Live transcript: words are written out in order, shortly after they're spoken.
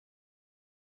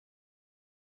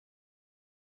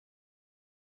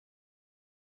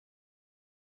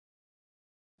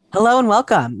Hello and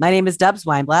welcome. My name is Dubs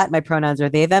Weinblatt. My pronouns are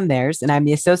they, them, theirs, and I'm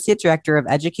the Associate Director of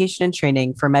Education and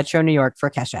Training for Metro New York for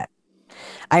Keshet.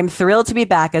 I'm thrilled to be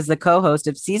back as the co-host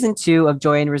of Season 2 of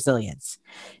Joy and Resilience,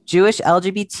 Jewish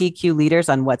LGBTQ leaders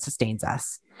on what sustains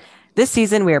us. This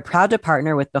season, we are proud to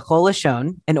partner with Bechol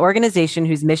Lashon, an organization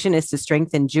whose mission is to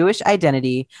strengthen Jewish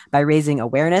identity by raising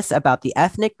awareness about the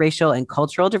ethnic, racial, and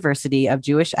cultural diversity of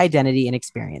Jewish identity and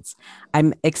experience.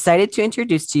 I'm excited to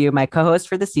introduce to you my co-host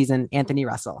for the season, Anthony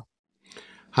Russell.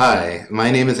 Hi,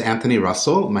 my name is Anthony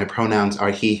Russell. My pronouns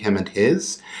are he, him, and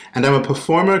his, and I'm a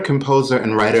performer, composer,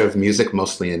 and writer of music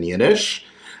mostly in Yiddish,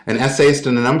 an essayist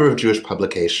in a number of Jewish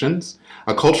publications,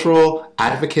 a cultural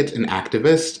advocate and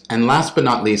activist, and last but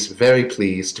not least, very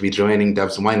pleased to be joining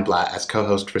Dubs Weinblatt as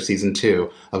co-host for Season 2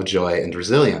 of Joy and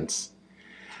Resilience.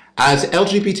 As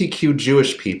LGBTQ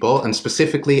Jewish people, and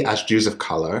specifically as Jews of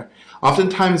color,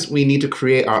 oftentimes we need to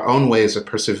create our own ways of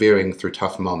persevering through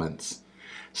tough moments.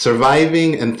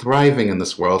 Surviving and thriving in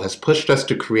this world has pushed us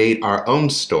to create our own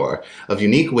store of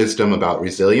unique wisdom about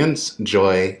resilience,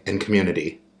 joy, and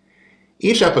community.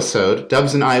 Each episode,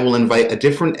 Dubs and I will invite a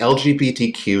different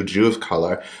LGBTQ Jew of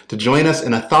color to join us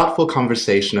in a thoughtful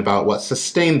conversation about what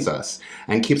sustains us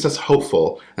and keeps us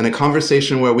hopeful, in a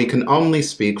conversation where we can only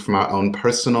speak from our own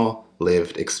personal,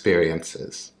 lived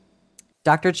experiences.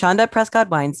 Dr. Chanda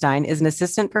Prescod-Weinstein is an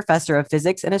assistant professor of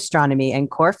physics and astronomy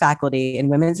and core faculty in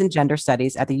women's and gender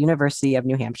studies at the University of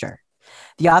New Hampshire.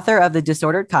 The author of The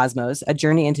Disordered Cosmos, A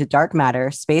Journey into Dark Matter,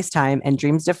 Spacetime, and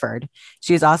Dreams Deferred,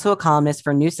 she is also a columnist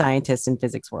for New Scientist and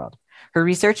Physics World. Her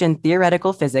research in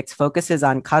theoretical physics focuses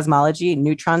on cosmology,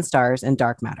 neutron stars, and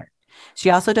dark matter. She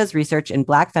also does research in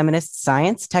Black feminist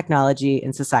science, technology,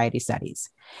 and society studies.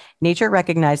 Nature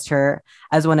recognized her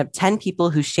as one of 10 people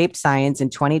who shaped science in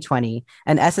 2020,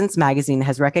 and Essence magazine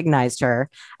has recognized her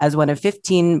as one of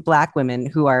 15 Black women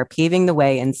who are paving the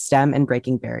way in STEM and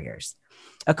breaking barriers.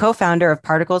 A co-founder of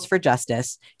Particles for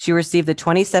Justice, she received the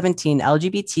 2017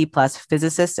 LGBT plus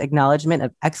Physicist Acknowledgment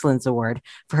of Excellence Award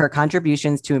for her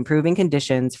contributions to improving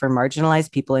conditions for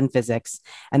marginalized people in physics,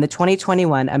 and the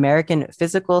 2021 American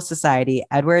Physical Society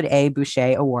Edward A.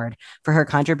 Bouchet Award for her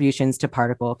contributions to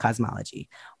particle cosmology.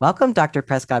 Welcome, Dr.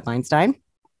 Prescod-Weinstein.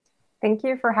 Thank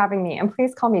you for having me, and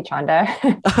please call me Chanda.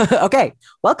 Okay,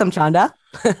 welcome, Chanda.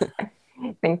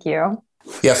 Thank you.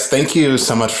 Yes, thank you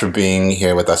so much for being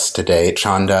here with us today,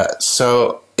 Chanda.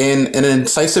 So, in an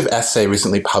incisive essay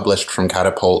recently published from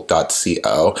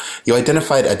catapult.co, you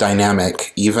identified a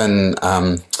dynamic, even,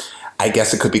 I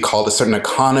guess it could be called a certain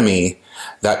economy,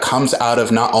 that comes out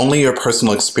of not only your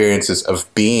personal experiences of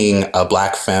being a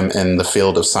Black femme in the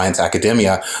field of science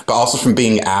academia, but also from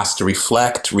being asked to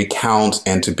reflect, recount,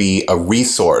 and to be a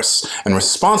resource in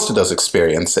response to those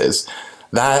experiences.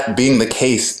 That being the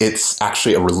case, it's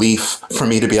actually a relief for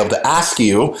me to be able to ask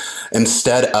you,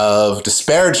 instead of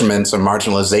disparagements or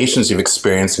marginalizations you've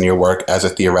experienced in your work as a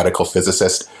theoretical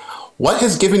physicist, what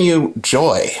has given you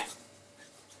joy?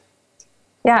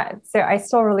 Yeah, so I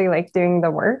still really like doing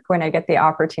the work when I get the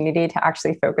opportunity to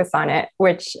actually focus on it,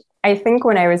 which I think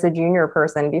when I was a junior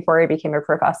person, before I became a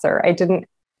professor, I didn't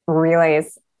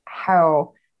realize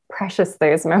how precious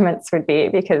those moments would be,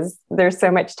 because there's so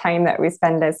much time that we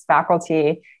spend as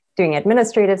faculty doing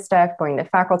administrative stuff, going to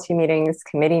faculty meetings,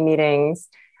 committee meetings.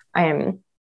 I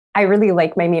really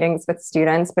like my meetings with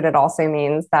students, but it also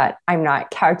means that I'm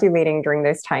not calculating during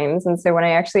those times. And so when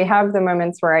I actually have the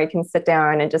moments where I can sit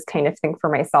down and just kind of think for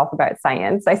myself about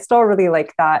science, I still really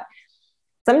like that.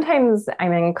 Sometimes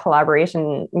I'm in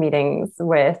collaboration meetings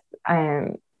with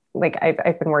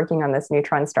I've been working on this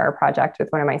neutron star project with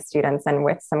one of my students and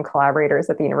with some collaborators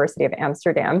at the University of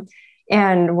Amsterdam.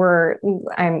 And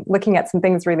I'm looking at some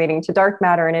things relating to dark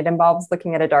matter, and it involves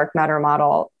looking at a dark matter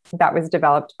model that was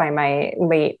developed by my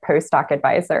late postdoc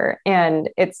advisor. And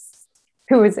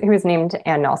who was named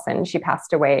Ann Nelson. She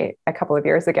passed away a couple of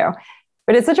years ago.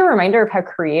 But it's such a reminder of how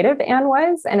creative Ann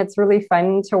was. And it's really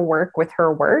fun to work with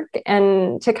her work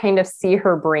and to kind of see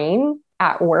her brain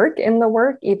at work in the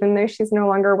work, even though she's no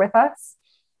longer with us.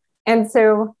 And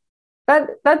so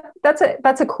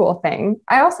that's a cool thing.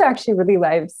 I also actually really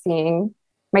love seeing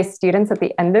my students at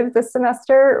the end of the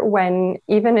semester, when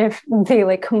even if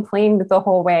they complained the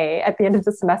whole way, at the end of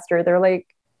the semester, they're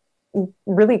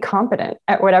really competent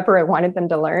at whatever I wanted them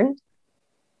to learn.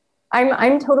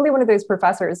 I'm totally one of those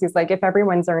professors who's like, if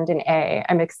everyone's earned an A,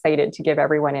 I'm excited to give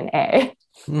everyone an A.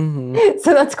 Mm-hmm.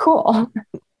 So that's cool.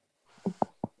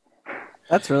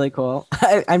 That's really cool.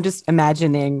 I'm just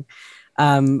imagining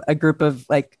a group of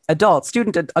adult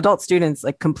students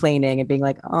complaining and being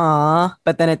like, "Aw,"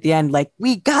 but then at the end,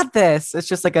 we got this. It's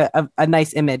just a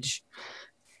nice image.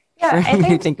 Yeah, for me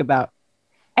to think about.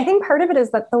 I think part of it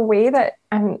is that the way that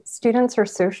students are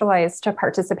socialized to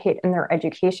participate in their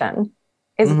education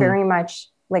is very much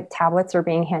like tablets are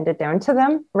being handed down to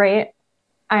them, right?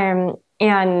 And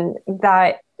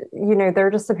that, you know,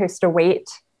 they're just supposed to wait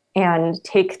and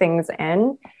take things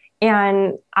in.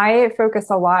 And I focus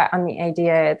a lot on the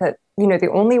idea that, you know,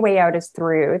 the only way out is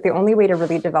through. The only way to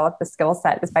really develop the skill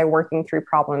set is by working through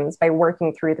problems, by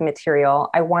working through the material.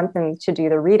 I want them to do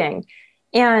the reading.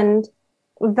 And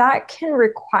that can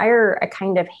require a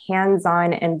kind of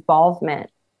hands-on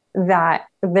involvement that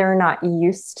they're not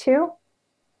used to.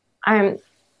 And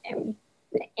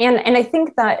I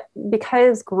think that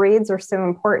because grades are so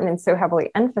important and so heavily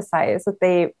emphasized, that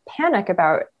they panic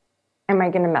about, am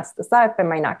I going to mess this up?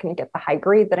 Am I not going to get the high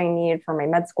grade that I need for my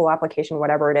med school application,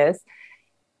 whatever it is?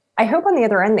 I hope on the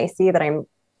other end, they see that I'm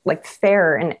like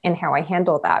fair in how I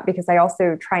handle that, because I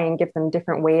also try and give them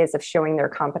different ways of showing their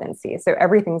competency. So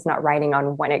everything's not riding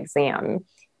on one exam.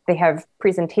 They have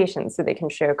presentations so they can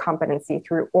show competency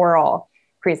through oral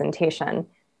presentation.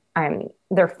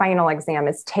 Their final exam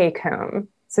is take home.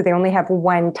 So they only have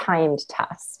one timed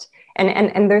test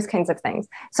and those kinds of things.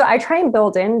 So I try and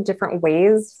build in different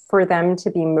ways for them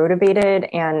to be motivated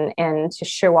and to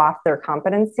show off their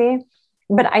competency.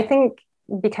 But I think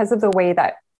because of the way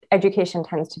that education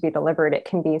tends to be delivered, it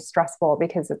can be stressful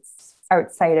because it's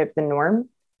outside of the norm.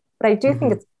 But I do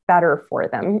think it's better for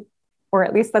them, or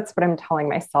at least that's what I'm telling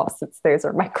myself, since those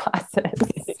are my classes.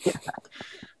 Yeah.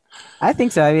 I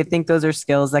think so. I think those are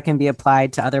skills that can be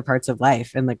applied to other parts of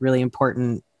life and like really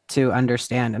important to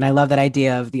understand. And I love that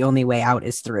idea of the only way out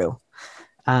is through.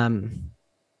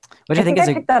 Which I think is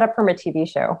I picked that up from a TV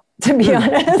show, to be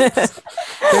honest.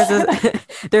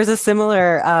 There's a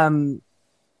similar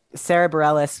Sarah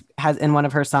Bareilles has in one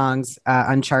of her songs,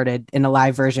 Uncharted, in a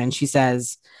live version, she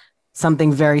says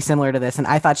something very similar to this. And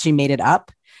I thought she made it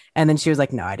up. And then she was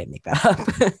like, no, I didn't make that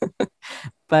up.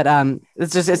 But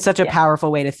it's such a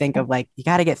powerful way to think of like, you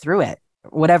got to get through it,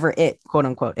 whatever it quote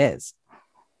unquote is.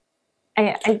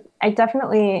 I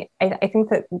definitely, I think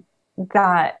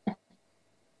that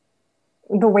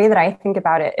the way that I think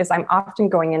about it is I'm often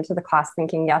going into the class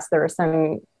thinking, yes, there are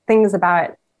some things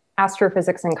about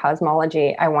astrophysics and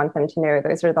cosmology I want them to know.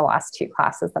 Those are the last two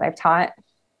classes that I've taught.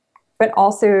 But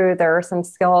also there are some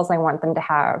skills I want them to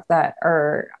have that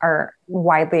are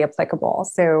widely applicable.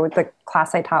 So the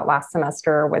class I taught last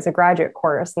semester was a graduate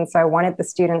course. And so I wanted the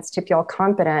students to feel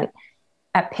confident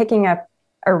at picking up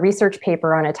a research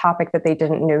paper on a topic that they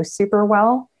didn't know super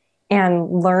well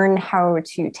and learn how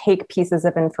to take pieces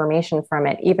of information from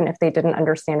it, even if they didn't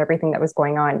understand everything that was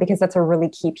going on, because that's a really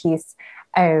key piece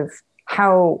of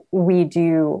how we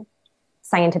do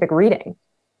scientific reading.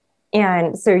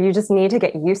 And so you just need to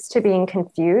get used to being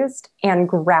confused and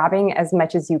grabbing as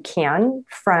much as you can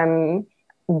from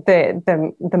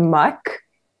the muck,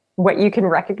 what you can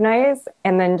recognize,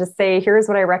 and then just say, here's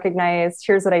what I recognize,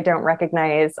 here's what I don't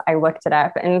recognize. I looked it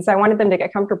up. And so I wanted them to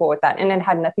get comfortable with that. And it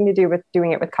had nothing to do with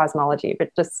doing it with cosmology,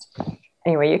 but just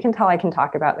anyway, you can tell I can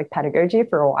talk about like pedagogy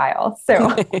for a while. So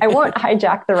I won't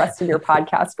hijack the rest of your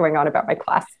podcast going on about my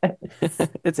classes.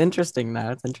 It's interesting though.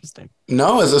 It's interesting.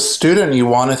 No, as a student, you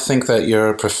want to think that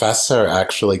your professor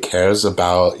actually cares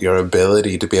about your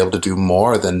ability to be able to do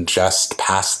more than just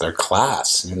pass their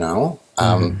class, you know?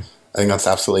 I think that's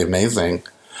absolutely amazing.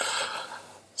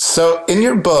 So in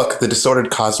your book, The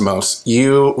Disordered Cosmos,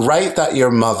 you write that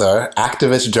your mother,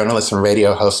 activist, journalist, and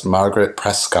radio host Margaret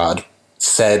Prescod,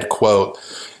 said, quote,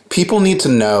 "People need to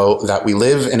know that we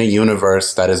live in a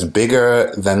universe that is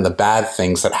bigger than the bad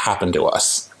things that happen to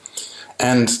us."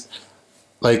 And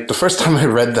like the first time I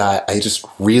read that, I just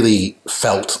really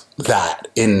felt that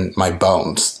in my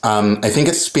bones. I think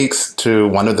it speaks to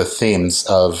one of the themes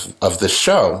of the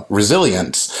show,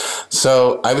 resilience.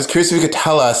 So I was curious if you could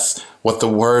tell us what the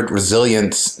word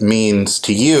resilience means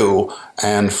to you,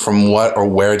 and from what or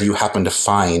where do you happen to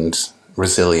find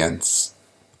resilience?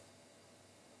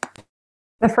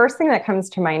 The first thing that comes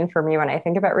to mind for me when I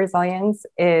think about resilience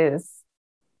is,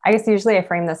 I guess usually I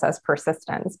frame this as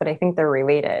persistence, but I think they're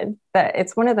related, that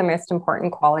it's one of the most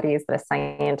important qualities that a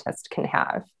scientist can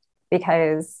have,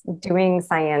 because doing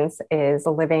science is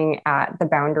living at the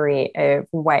boundary of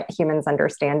what humans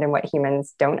understand and what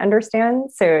humans don't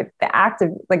understand. So the act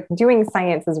of like doing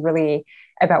science is really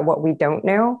about what we don't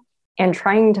know and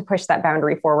trying to push that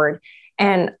boundary forward.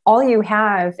 And all you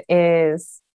have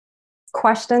is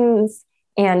questions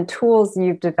and tools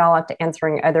you've developed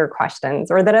answering other questions,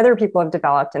 or that other people have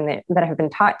developed and that have been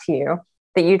taught to you,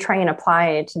 that you try and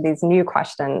apply to these new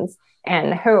questions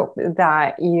and hope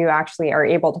that you actually are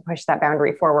able to push that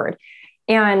boundary forward.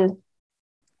 And,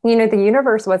 you know, the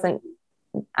universe wasn't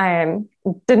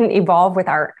didn't evolve with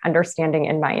our understanding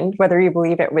in mind, whether you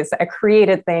believe it was a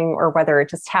created thing or whether it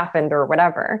just happened or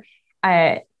whatever.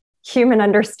 Human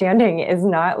understanding is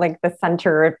not like the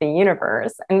center of the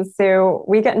universe. And so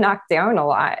we get knocked down a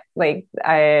lot, like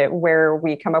where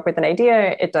we come up with an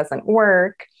idea, it doesn't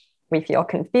work. We feel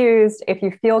confused. If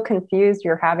you feel confused,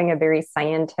 you're having a very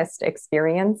scientist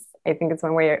experience, I think is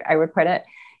one way I would put it.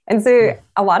 And so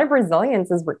a lot of resilience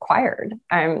is required.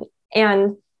 And,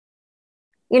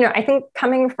 you know, I think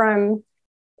coming from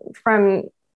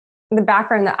the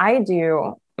background that I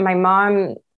do, my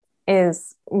mom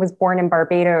was born in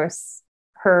Barbados.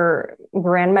 Her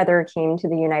grandmother came to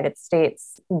the United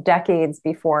States decades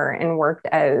before and worked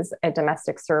as a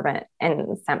domestic servant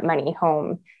and sent money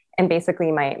home. And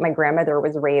basically my grandmother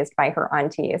was raised by her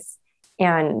aunties,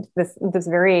 and this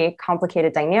very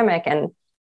complicated dynamic. And,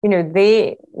 you know,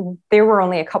 they were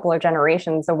only a couple of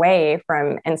generations away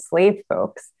from enslaved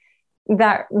folks.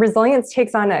 That resilience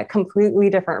takes on a completely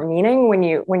different meaning when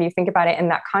you think about it in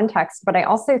that context. But I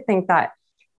also think that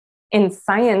in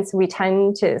science, we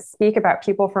tend to speak about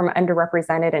people from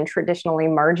underrepresented and traditionally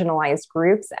marginalized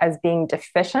groups as being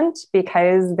deficient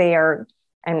because they are,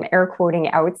 I'm air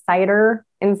quoting, outsider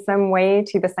in some way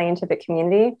to the scientific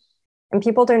community. And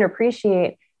people don't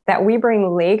appreciate that we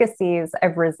bring legacies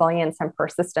of resilience and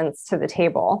persistence to the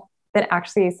table that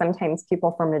actually sometimes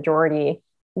people from majority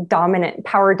dominant,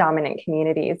 power dominant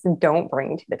communities don't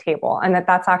bring to the table. And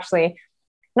that's actually,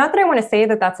 not that I want to say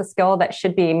that that's a skill that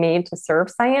should be made to serve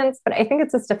science, but I think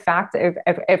it's just a fact of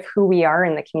who we are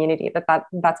in the community,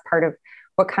 that's part of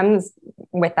what comes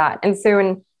with that. And so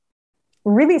in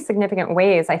really significant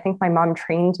ways, I think my mom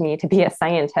trained me to be a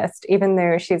scientist, even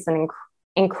though she's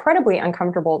incredibly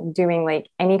uncomfortable doing like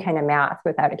any kind of math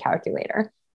without a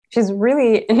calculator. She's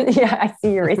really, yeah, I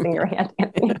see you raising your hand,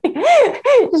 Anthony.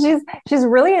 she's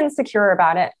really insecure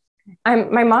about it.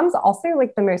 My mom's also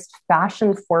like the most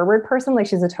fashion forward person. Like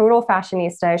she's a total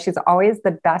fashionista. She's always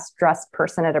the best dressed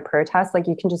person at a protest. Like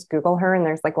you can just Google her and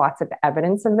there's like lots of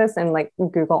evidence of this in like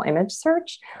Google image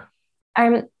search.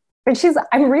 But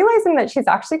I'm realizing that she's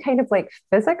actually kind of like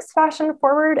physics fashion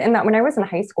forward. And that when I was in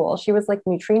high school, she was like,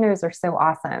 neutrinos are so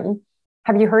awesome.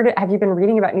 Have you heard it? Have you been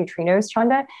reading about neutrinos,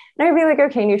 Chanda? And I'd be like,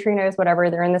 okay, neutrinos, whatever,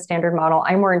 they're in the standard model.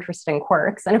 I'm more interested in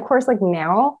quarks. And of course, like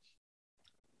now,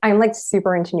 I'm like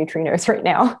super into neutrinos right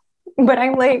now, but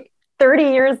I'm like 30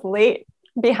 years late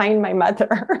behind my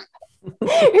mother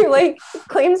who like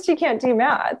claims she can't do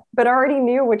math, but already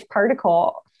knew which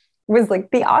particle was like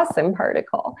the awesome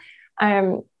particle.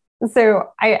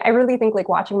 So I really think like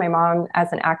watching my mom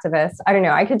as an activist, I don't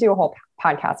know, I could do a whole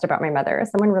podcast about my mother.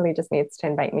 Someone really just needs to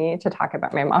invite me to talk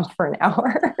about my mom for an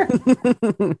hour.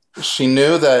 She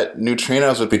knew that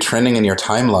neutrinos would be trending in your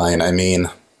timeline. I mean,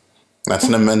 that's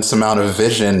an immense amount of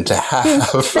vision to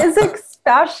have. Physics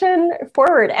fashion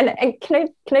forward. And can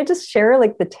I just share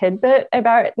like the tidbit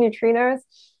about neutrinos,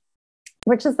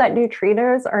 which is that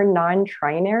neutrinos are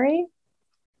non-trinary.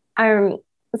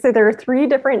 So there are three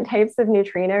different types of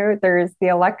neutrino. There's the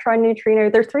electron neutrino.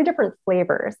 There's three different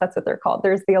flavors. That's what they're called.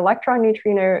 There's the electron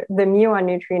neutrino, the muon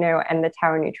neutrino, and the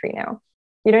tau neutrino.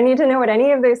 You don't need to know what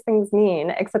any of those things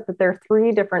mean, except that there are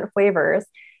three different flavors.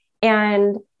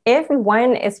 And if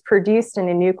one is produced in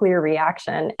a nuclear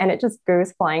reaction and it just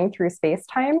goes flying through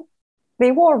space-time,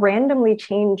 they will randomly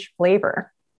change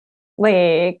flavor.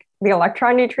 Like the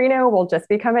electron neutrino will just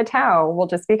become a tau, will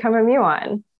just become a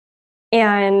muon.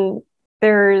 And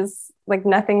there's like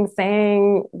nothing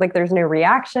saying, like there's no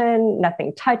reaction,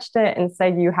 nothing touched it and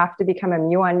said you have to become a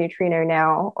muon neutrino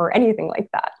now or anything like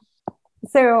that.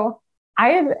 So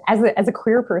as a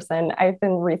queer person, I've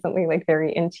been recently like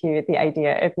very into the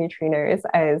idea of neutrinos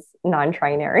as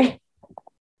non-trinary.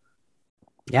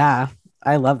 Yeah,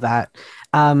 I love that.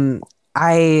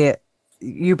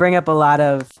 You bring up a lot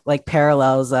of like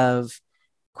parallels of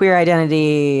queer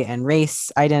identity and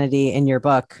race identity in your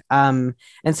book. And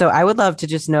so I would love to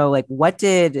just know, like, what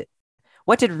did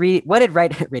writing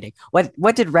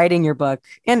your book,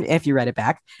 and if you read it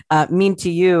back, mean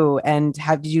to you? And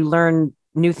did you learn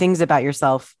new things about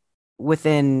yourself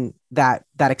within that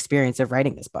experience of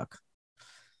writing this book?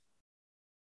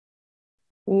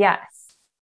 Yes.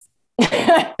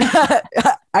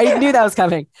 I knew that was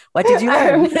coming. What did you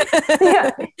learn?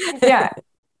 Yeah.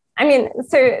 I mean,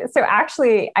 so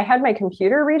actually I had my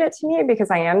computer read it to me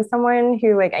because I am someone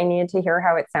who like, I need to hear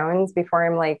how it sounds before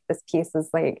I'm like, this piece is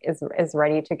like, is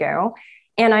ready to go.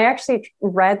 And I actually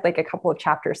read like a couple of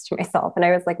chapters to myself and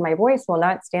I was like, my voice will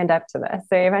not stand up to this.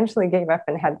 So I eventually gave up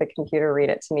and had the computer read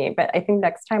it to me. But I think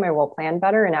next time I will plan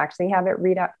better and actually have it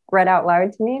read out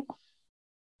loud to me.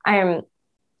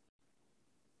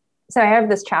 so I have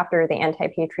this chapter, the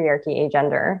anti-patriarchy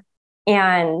agender,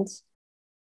 and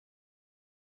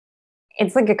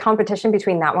it's like a competition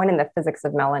between that one and the physics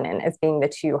of melanin as being the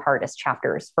two hardest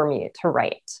chapters for me to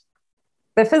write.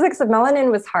 The physics of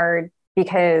melanin was hard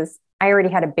because I already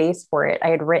had a base for it. I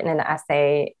had written an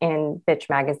essay in Bitch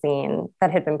magazine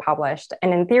that had been published.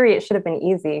 And in theory, it should have been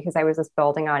easy because I was just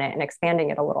building on it and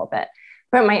expanding it a little bit.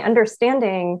 But my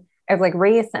understanding of like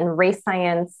race and race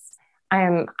science,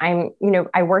 I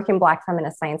work in Black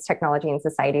feminist science, technology, and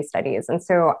society studies. And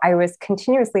so I was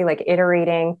continuously like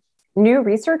iterating. New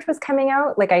research was coming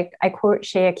out. Like I quote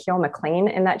Shea Keel-McLean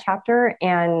in that chapter.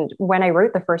 And when I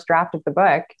wrote the first draft of the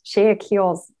book, Shea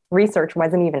Keel's research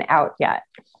wasn't even out yet.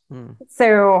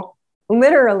 So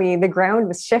literally the ground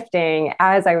was shifting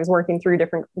as I was working through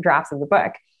different drafts of the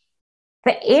book.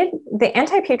 The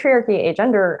anti-patriarchy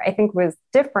agender, I think, was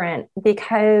different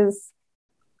because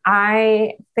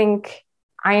I think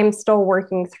I am still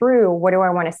working through what do I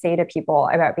want to say to people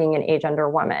about being an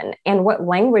agender woman and what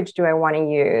language do I want to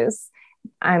use.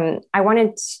 I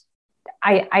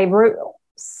wrote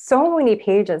so many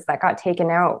pages that got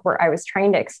taken out where I was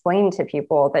trying to explain to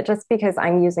people that just because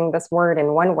I'm using this word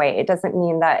in one way, it doesn't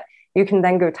mean that you can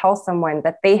then go tell someone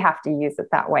that they have to use it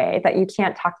that way, that you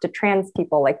can't talk to trans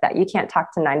people like that. You can't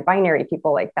talk to non-binary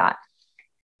people like that.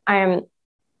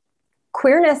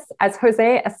 Queerness, as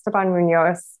Jose Esteban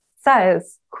Munoz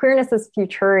says, queerness is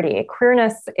futurity.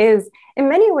 Queerness is in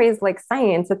many ways like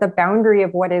science at the boundary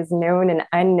of what is known and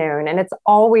unknown. And it's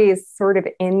always sort of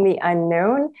in the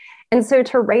unknown. And so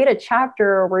to write a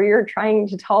chapter where you're trying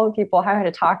to tell people how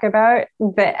to talk about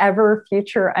the ever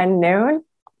future unknown,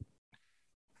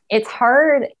 it's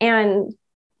hard. And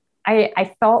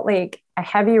I felt like a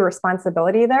heavy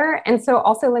responsibility there. And so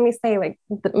also let me say, like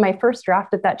my first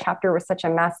draft of that chapter was such a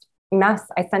mess.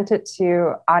 I sent it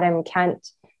to Autumn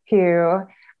Kent, who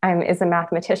is a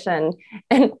mathematician.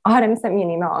 And Autumn sent me an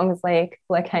email and was like,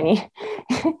 look, honey,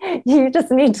 you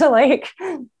just need to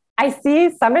I see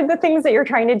some of the things that you're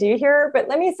trying to do here, but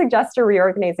let me suggest a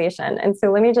reorganization. And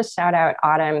so let me just shout out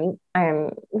Autumn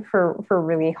for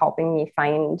really helping me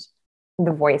find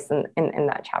the voice in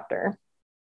that chapter.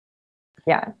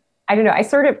 Yeah. I don't know.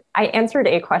 I answered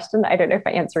a question. I don't know if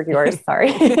I answered yours.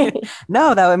 Sorry.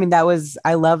 No,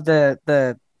 I love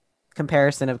the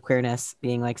comparison of queerness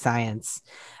being like science.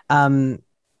 I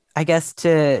guess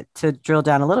to drill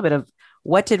down a little bit of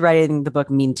what did writing the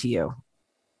book mean to you?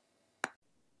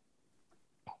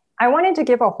 I wanted to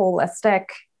give a holistic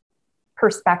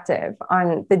perspective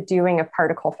on the doing of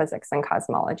particle physics and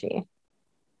cosmology.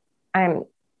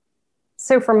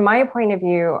 So from my point of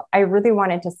view, I really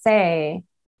wanted to say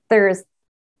there's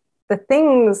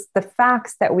the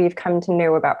facts that we've come to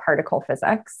know about particle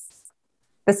physics,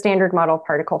 the standard model of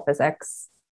particle physics,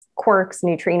 quarks,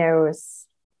 neutrinos,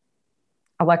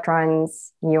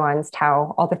 electrons, muons,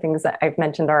 tau, all the things that I've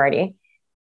mentioned already.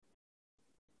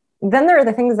 Then there are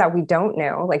the things that we don't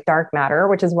know, like dark matter,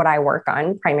 which is what I work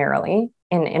on primarily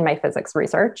in my physics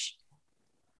research.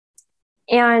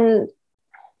 And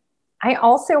I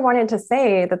also wanted to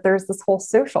say that there's this whole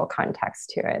social context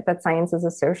to it, that science is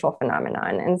a social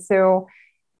phenomenon. And so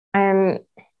I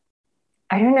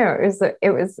don't know, it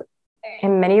was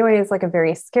in many ways like a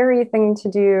very scary thing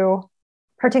to do,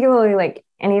 particularly like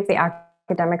any of the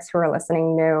academics who are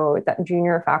listening know that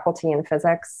junior faculty in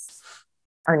physics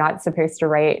are not supposed to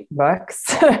write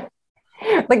books.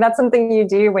 Like that's something you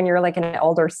do when you're like an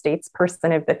elder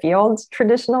statesperson of the field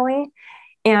traditionally.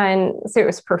 And so it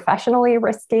was professionally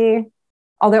risky.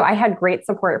 Although I had great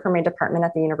support from my department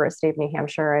at the University of New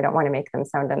Hampshire. I don't want to make them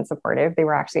sound unsupportive. They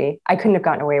were actually, I couldn't have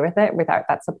gotten away with it without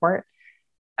that support.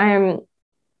 I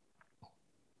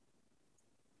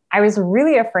was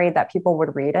really afraid that people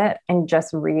would read it and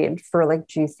just read for like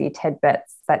juicy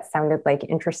tidbits that sounded like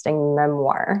interesting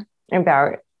memoir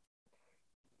about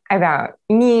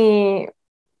me.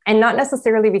 And not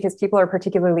necessarily because people are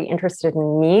particularly interested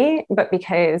in me, but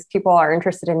because people are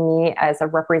interested in me as a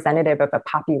representative of a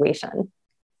population.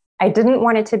 I didn't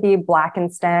want it to be Black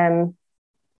and STEM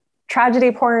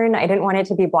tragedy porn. I didn't want it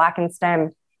to be Black and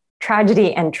STEM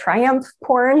tragedy and triumph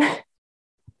porn.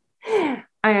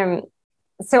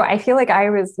 So I feel like I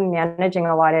was managing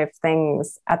a lot of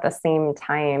things at the same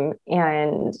time.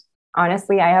 And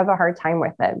honestly, I have a hard time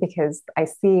with it because I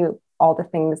see all the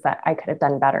things that I could have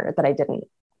done better that I didn't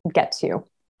get to.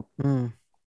 Mm.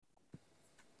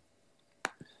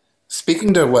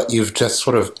 Speaking to what you've just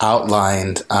sort of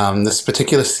outlined, this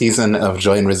particular season of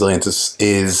Joy and Resilience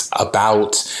is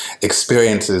about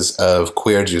experiences of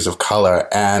queer Jews of color.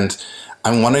 And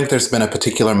I'm wondering if there's been a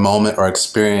particular moment or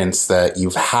experience that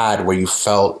you've had where you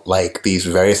felt like these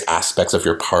various aspects of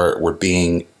your part were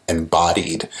being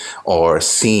embodied or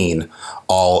seen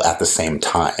all at the same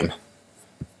time.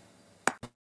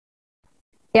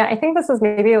 Yeah, I think this is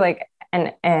maybe like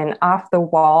an off the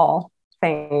wall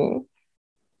thing.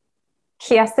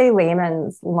 Kiese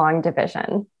Lehman's Long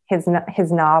Division,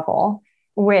 his novel,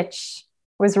 which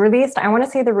was released, I want to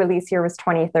say the release year was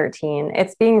 2013.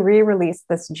 It's being re-released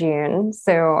this June,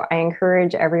 so I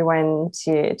encourage everyone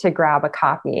to grab a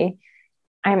copy.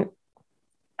 I'm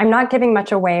not giving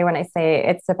much away when I say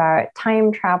it's about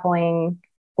time traveling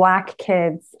Black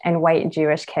kids and white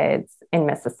Jewish kids in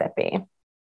Mississippi.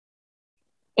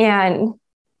 And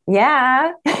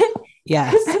yeah.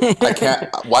 Yeah. I can't.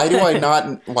 Why do I not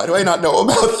know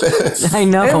about this? I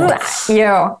know.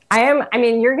 I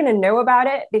mean, you're going to know about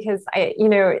it because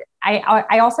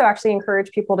I also actually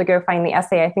encourage people to go find the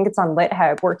essay. I think it's on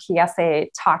LitHub, where Kiese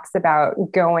talks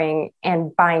about going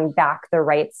and buying back the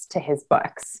rights to his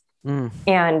books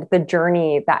and the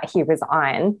journey that he was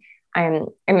on. And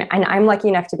I'm lucky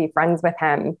enough to be friends with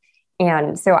him.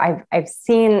 And so I've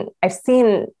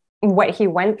seen what he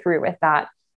went through with that.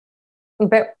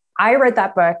 But I read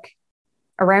that book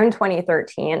around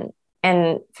 2013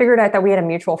 and figured out that we had a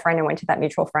mutual friend, and went to that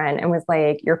mutual friend and was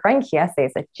like, your friend Kiese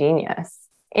is a genius.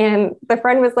 And the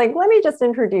friend was like, let me just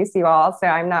introduce you all, so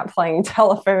I'm not playing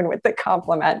telephone with the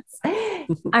compliments.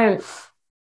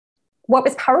 What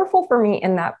was powerful for me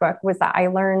in that book was that I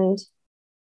learned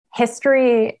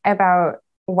history about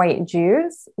white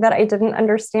Jews that I didn't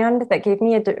understand, that gave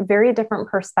me a very different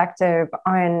perspective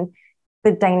on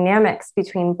the dynamics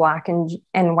between Black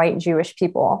and white Jewish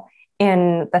people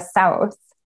in the South,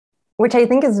 which I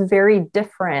think is very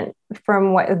different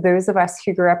from what those of us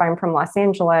who grew up, I'm from Los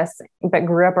Angeles, but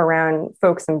grew up around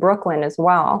folks in Brooklyn as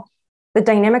well. The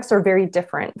dynamics are very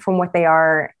different from what they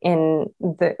are in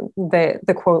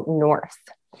the quote North.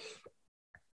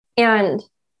 And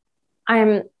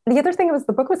the other thing was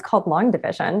the book was called Long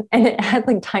Division, and it had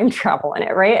like time travel in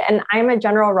it, right? And I'm a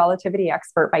general relativity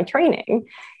expert by training.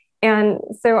 And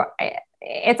so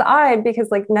it's odd because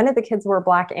like none of the kids were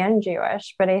Black and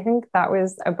Jewish, but I think that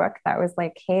was a book that was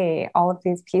like, hey, all of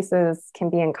these pieces can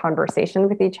be in conversation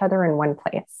with each other in one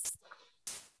place.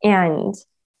 And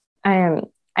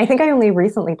I think I only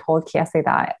recently told Kiese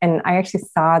that, and I actually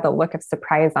saw the look of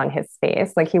surprise on his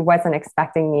face. Like he wasn't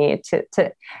expecting me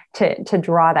to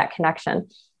draw that connection.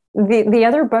 The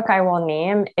other book I will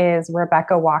name is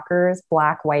Rebecca Walker's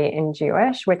Black, White, and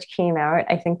Jewish, which came out,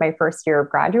 I think, my first year of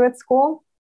graduate school.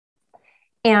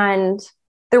 And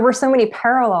there were so many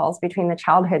parallels between the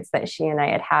childhoods that she and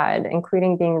I had,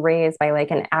 including being raised by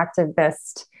like an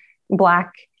activist,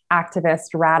 Black activist,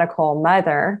 radical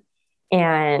mother,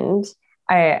 and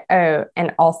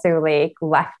also like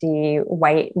lefty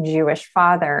white Jewish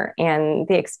father, and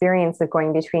the experience of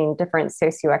going between different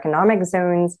socioeconomic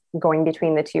zones, going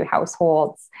between the two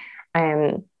households,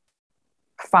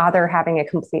 father having a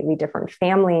completely different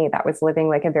family that was living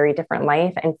like a very different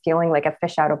life and feeling like a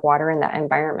fish out of water in that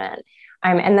environment.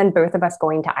 And then both of us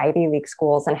going to Ivy League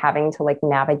schools and having to like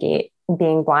navigate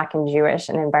being Black and Jewish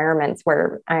in environments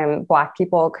where Black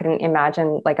people couldn't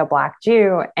imagine like a Black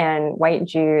Jew, and white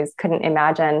Jews couldn't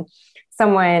imagine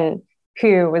someone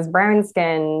who was brown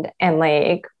skinned and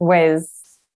like was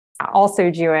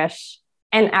also Jewish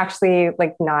and actually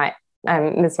like not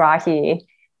Mizrahi.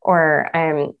 Or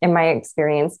in my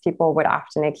experience, people would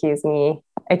often accuse me,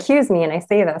 and I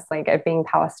say this like of being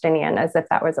Palestinian as if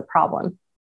that was a problem.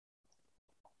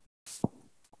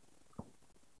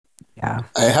 Yeah.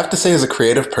 I have to say, as a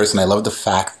creative person, I love the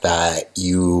fact that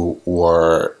you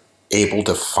were able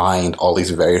to find all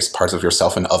these various parts of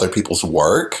yourself in other people's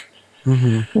work.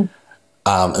 Mm-hmm.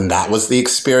 And that was the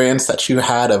experience that you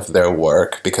had of their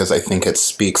work, because I think it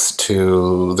speaks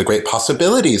to the great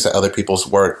possibilities that other people's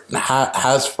work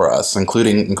has for us,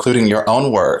 including your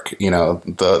own work, you know,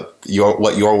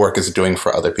 what your work is doing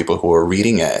for other people who are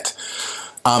reading it.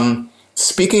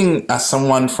 Speaking as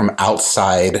someone from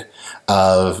outside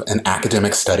of an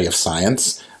academic study of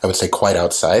science, I would say quite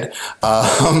outside,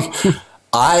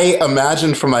 I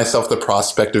imagine for myself the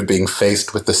prospect of being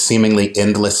faced with the seemingly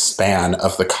endless span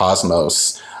of the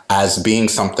cosmos as being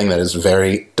something that is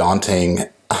very daunting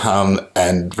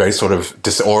and very sort of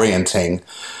disorienting.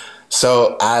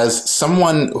 So as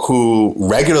someone who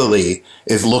regularly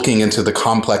is looking into the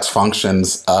complex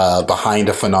functions behind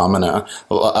a phenomena,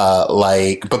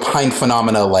 behind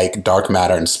phenomena like dark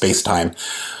matter and space-time,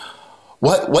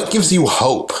 what gives you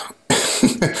hope?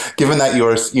 Given that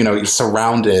you're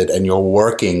surrounded and you're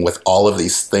working with all of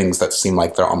these things that seem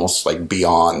like they're almost like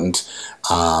beyond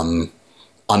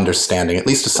understanding, at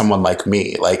least to someone like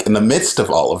me, like in the midst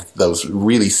of all of those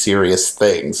really serious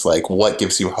things, like what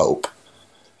gives you hope?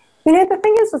 The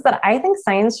thing is that I think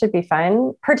science should be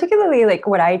fun, particularly like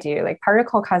what I do, like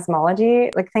particle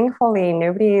cosmology. Like, thankfully,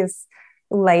 nobody's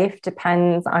life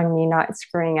depends on me not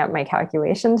screwing up my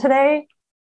calculation today.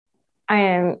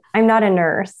 I'm not a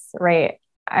nurse, right?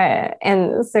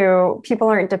 And so people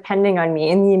aren't depending on me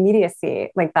in the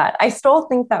immediacy like that. I still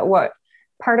think that what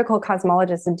particle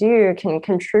cosmologists do can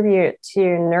contribute to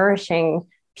nourishing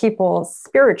people's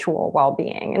spiritual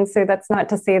well-being. And so that's not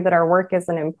to say that our work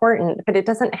isn't important, but it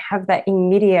doesn't have that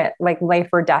immediate like life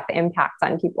or death impact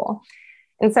on people.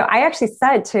 And so I actually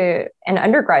said to an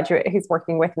undergraduate who's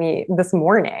working with me this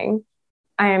morning,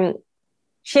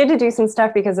 she had to do some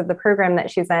stuff because of the program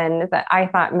that she's in that I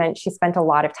thought meant she spent a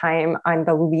lot of time on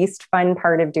the least fun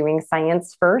part of doing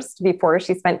science first before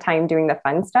she spent time doing the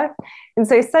fun stuff. And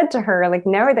so I said to her, like,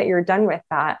 now that you're done with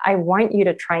that, I want you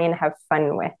to try and have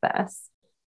fun with this,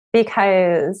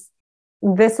 because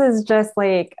this is just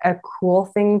like a cool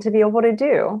thing to be able to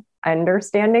do.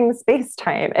 Understanding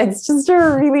space-time. It's just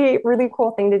a really, really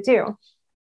cool thing to do.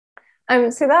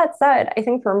 So that said, I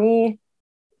think for me,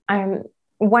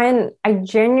 when I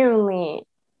genuinely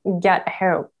get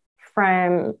hope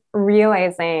from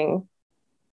realizing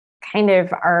kind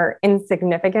of our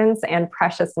insignificance and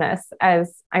preciousness,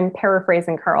 as I'm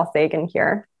paraphrasing Carl Sagan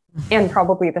here, and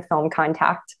probably the film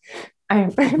Contact,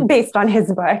 based on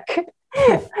his book,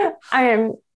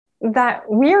 that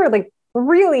we're like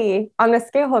really on the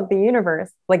scale of the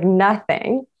universe, like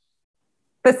nothing.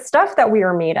 The stuff that we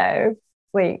are made of,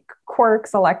 like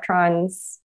quarks,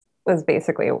 electrons, was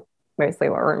basically mostly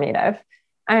what we're made of,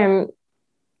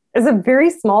 is a very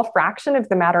small fraction of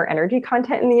the matter energy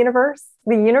content in the universe.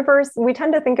 The universe, we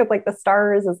tend to think of like the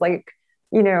stars as like,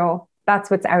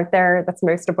 that's what's out there. That's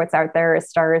most of what's out there is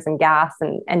stars and gas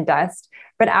and dust.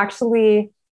 But actually,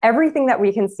 everything that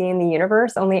we can see in the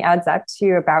universe only adds up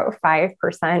to about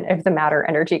 5% of the matter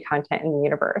energy content in the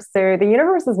universe. So the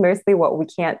universe is mostly what we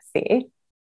can't see.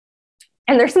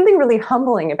 And there's something really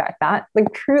humbling about that,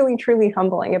 like truly, truly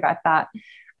humbling about that.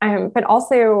 But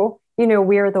also,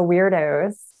 we are the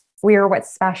weirdos. We are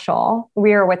what's special.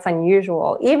 We are what's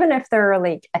unusual. Even if there are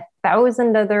like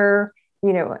 1,000 other,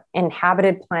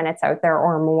 inhabited planets out there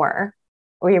or more,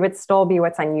 we would still be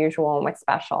what's unusual and what's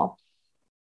special.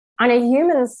 On a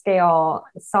human scale,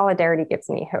 solidarity gives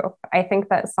me hope. I think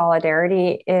that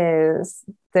solidarity is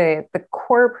the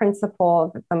core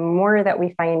principle that the more that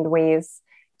we find ways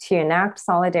to enact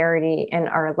solidarity in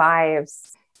our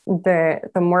lives, the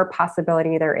more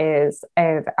possibility there is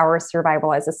of our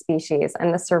survival as a species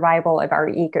and the survival of our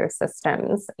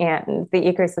ecosystems and the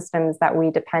ecosystems that we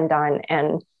depend on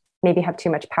and maybe have too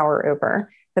much power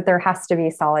over, that there has to be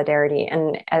solidarity.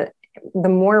 And the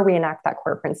more we enact that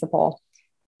core principle,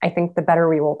 I think the better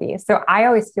we will be. So I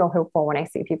always feel hopeful when I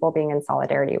see people being in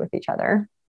solidarity with each other.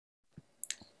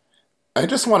 I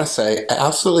just want to say, I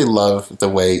absolutely love the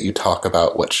way you talk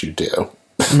about what you do.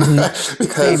 Because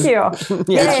Thank you.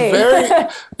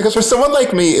 Because for someone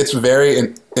like me, it's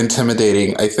very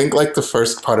intimidating. I think like the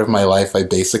first part of my life, I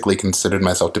basically considered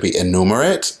myself to be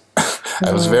innumerate.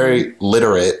 I was very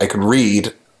literate. I could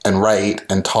read and write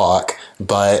and talk.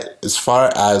 But as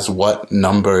far as what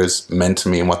numbers meant to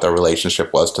me and what their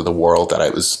relationship was to the world that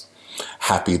I was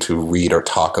happy to read or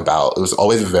talk about, it was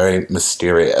always very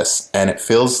mysterious. And it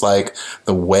feels like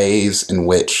the ways in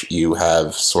which you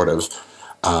have sort of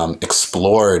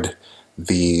explored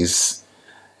these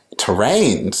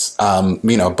terrains,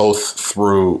 both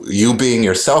through you being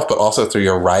yourself, but also through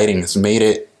your writing, has made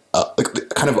it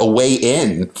kind of a way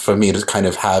in for me to kind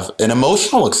of have an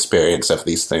emotional experience of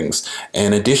these things,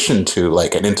 in addition to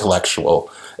like an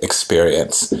intellectual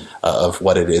experience of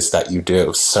what it is that you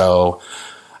do. So,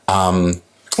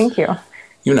 thank you.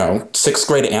 Sixth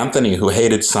grade Anthony, who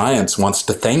hated science, wants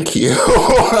to thank you.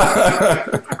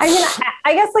 I mean,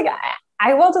 I guess like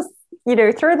I will just,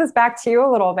 throw this back to you a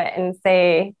little bit and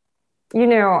say,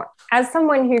 as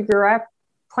someone who grew up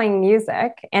playing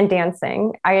music and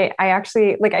dancing, I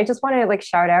actually I just want to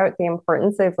shout out the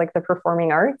importance of the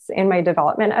performing arts in my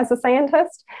development as a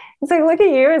scientist. And so I look at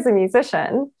you as a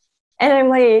musician and I'm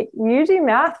like, you do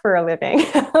math for a living.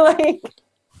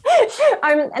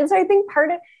 And so I think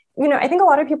part of, I think a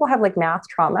lot of people have math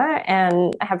trauma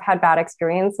and have had bad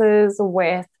experiences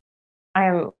with,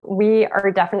 we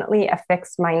are definitely a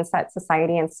fixed mindset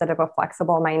society instead of a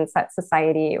flexible mindset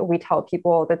society. We tell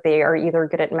people that they are either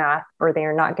good at math or they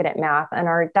are not good at math. And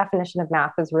our definition of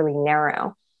math is really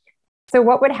narrow. So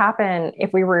what would happen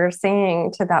if we were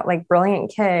saying to that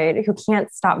brilliant kid who can't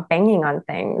stop banging on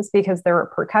things because they're a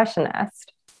percussionist,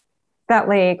 that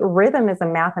rhythm is a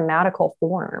mathematical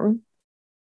form,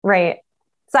 right?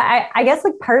 So I guess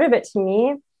part of it to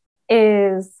me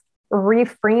is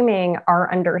reframing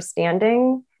our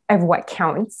understanding of what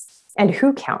counts and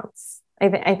who counts.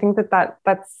 I think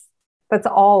that's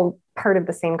all part of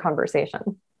the same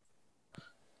conversation.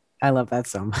 I love that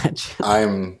so much.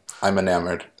 I'm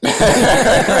enamored.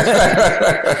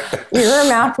 You're a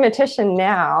mathematician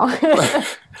now.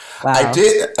 Wow. I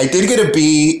did get a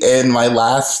B in my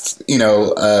last,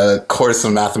 course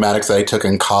of mathematics that I took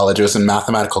in college. It was in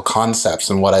mathematical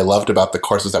concepts. And what I loved about the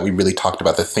course was that we really talked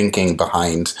about the thinking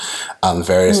behind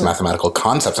various mathematical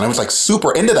concepts. And I was like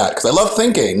super into that because I love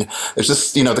thinking. It's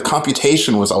just, the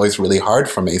computation was always really hard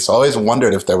for me. So I always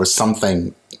wondered if there was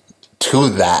something to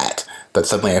that. But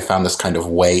suddenly I found this kind of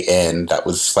way in that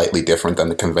was slightly different than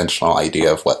the conventional idea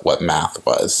of what math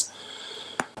was.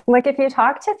 Like if you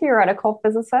talk to theoretical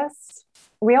physicists,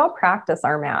 we all practice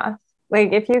our math.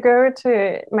 Like if you go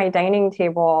to my dining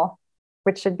table,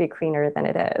 which should be cleaner than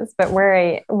it is, but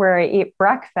where I eat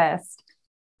breakfast,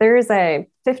 there's a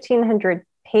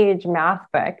 1,500-page math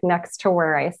book next to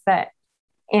where I sit.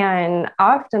 And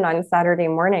often on Saturday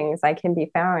mornings, I can be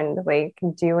found like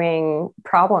doing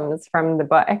problems from the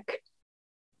book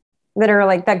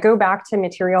that go back to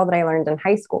material that I learned in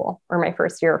high school or my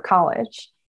first year of college.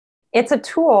 It's a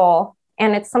tool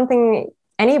and it's something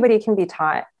anybody can be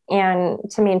taught. And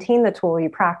to maintain the tool, you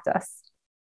practice.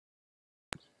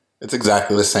 It's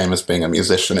exactly the same as being a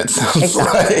musician, it sounds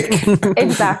like.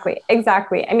 Exactly.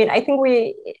 I mean, I think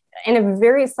we, in a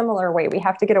very similar way, we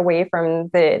have to get away from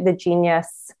the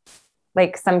genius.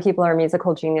 Like some people are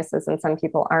musical geniuses and some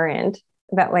people aren't.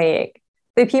 That like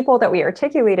the people that we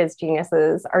articulate as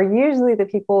geniuses are usually the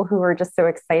people who are just so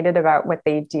excited about what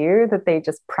they do that they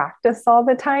just practice all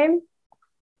the time,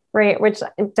 right? Which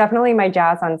definitely my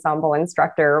jazz ensemble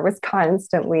instructor was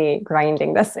constantly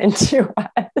grinding this into us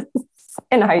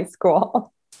in high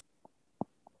school.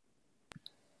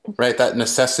 Right, that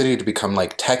necessity to become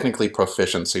like technically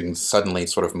proficient so you can suddenly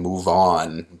sort of move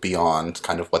on beyond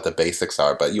kind of what the basics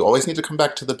are. But you always need to come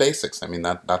back to the basics. I mean,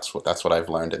 that's what I've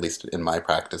learned, at least in my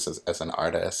practice as an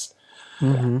artist.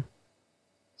 Mm-hmm.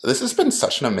 This has been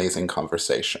such an amazing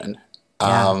conversation.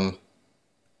 Yeah.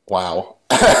 Wow.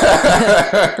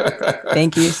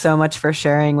 Thank you so much for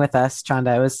sharing with us,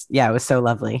 Chanda. It was so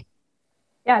lovely.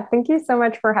 Yeah, thank you so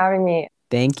much for having me.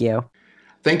 Thank you.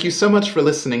 Thank you so much for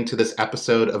listening to this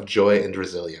episode of Joy and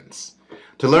Resilience.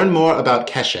 To learn more about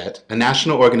Keshet, a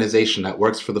national organization that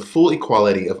works for the full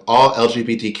equality of all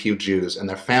LGBTQ Jews and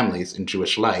their families in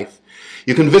Jewish life,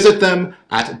 you can visit them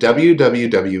at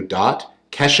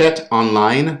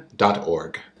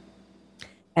www.keshetonline.org.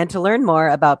 And to learn more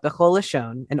about Bechol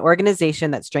Lashon, an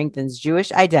organization that strengthens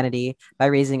Jewish identity by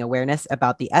raising awareness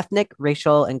about the ethnic,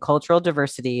 racial, and cultural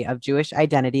diversity of Jewish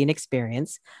identity and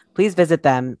experience, please visit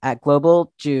them at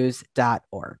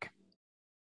globaljews.org.